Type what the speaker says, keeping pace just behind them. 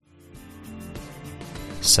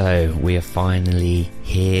So we are finally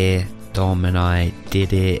here. Dom and I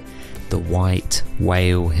did it. The white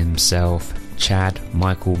whale himself, Chad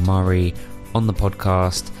Michael Murray, on the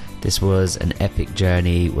podcast. This was an epic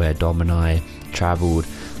journey where Dom and I travelled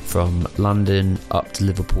from London up to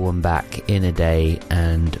Liverpool and back in a day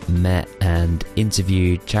and met and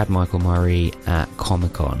interviewed Chad Michael Murray at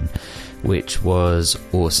Comic-Con, which was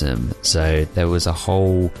awesome. So there was a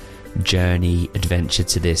whole journey adventure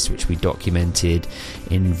to this, which we documented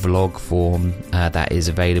in vlog form, that is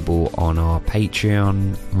available on our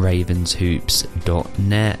Patreon,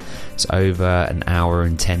 ravenshoops.net. It's over an hour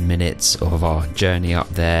and 10 minutes of our journey up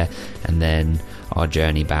there and then our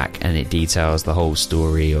journey back, and it details the whole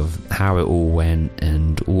story of how it all went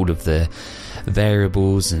and all of the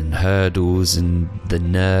variables and hurdles and the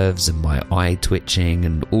nerves and my eye twitching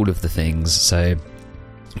and all of the things. So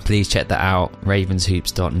please check that out,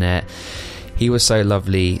 ravenshoops.net. He was so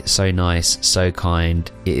lovely, so nice, so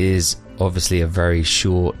kind. It is obviously a very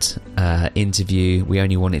short interview. We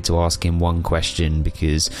only wanted to ask him one question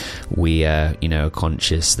because we are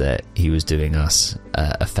conscious that he was doing us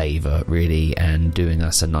a favour really and doing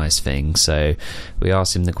us a nice thing. So we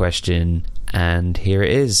asked him the question and here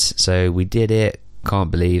it is. So we did it,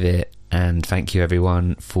 can't believe it, and thank you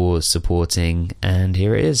everyone for supporting, and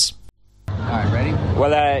here it is. Alright, ready?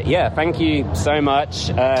 Well, thank you so much.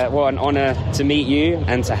 What an honour to meet you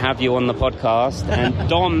and to have you on the podcast. And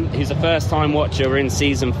Dom, who's a first-time watcher, we're in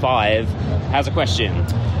Season 5, has a question.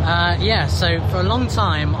 So for a long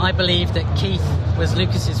time, I believed that Keith was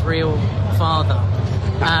Lucas's real father.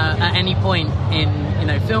 At any point in,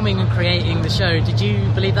 filming and creating the show, did you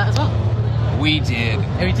believe that as well? We did.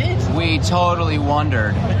 Oh, we did? We totally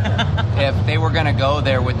wondered if they were going to go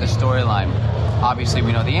there with the storyline. Obviously,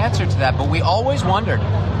 we know the answer to that, but we always wondered.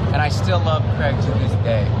 And I still love Craig to this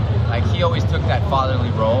day. Like, he always took that fatherly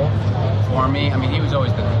role for me. I mean, he was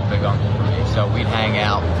always the big uncle for me. So we'd hang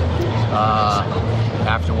out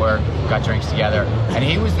after work, got drinks together. And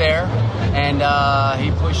he was there, and he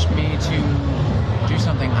pushed me to do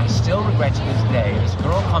something I still regret to this day. This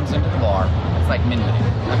girl comes into the bar. It's like midnight.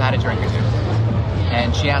 I've had a drink or two.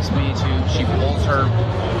 And she asked me to, she pulls her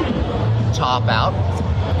top out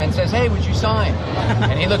and says, "Hey, would you sign?"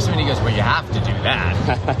 And he looks at me and he goes, "Well, you have to do that."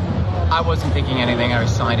 I wasn't thinking anything. I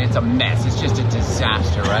was signed. It's a mess. It's just a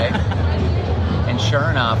disaster, right? And sure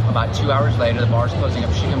enough, about 2 hours later, the bar's closing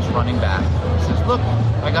up. She comes running back. Says, "Look,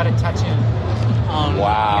 I got a tattoo."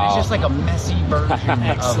 Wow. And it's just like a messy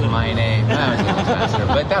version of my name. That was a disaster.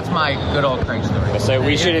 But that's my good old Craig story. So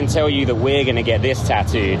we shouldn't tell you that we're going to get this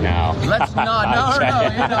tattooed now. Let's not. No.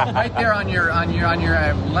 Right there on your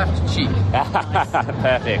left cheek.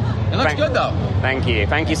 Perfect. It looks good though. Thank you.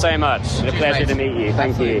 Thank you so much. It's a pleasure to meet you.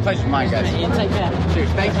 Thank you. Pleasure mine, guys. Take care. Cheers.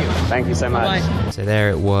 Thank you. Thank you so much. Bye. So there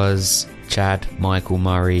it was, Chad Michael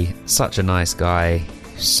Murray, such a nice guy,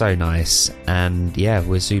 so nice, and yeah,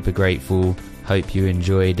 we're super grateful. Hope you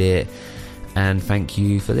enjoyed it, and thank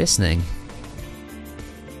you for listening.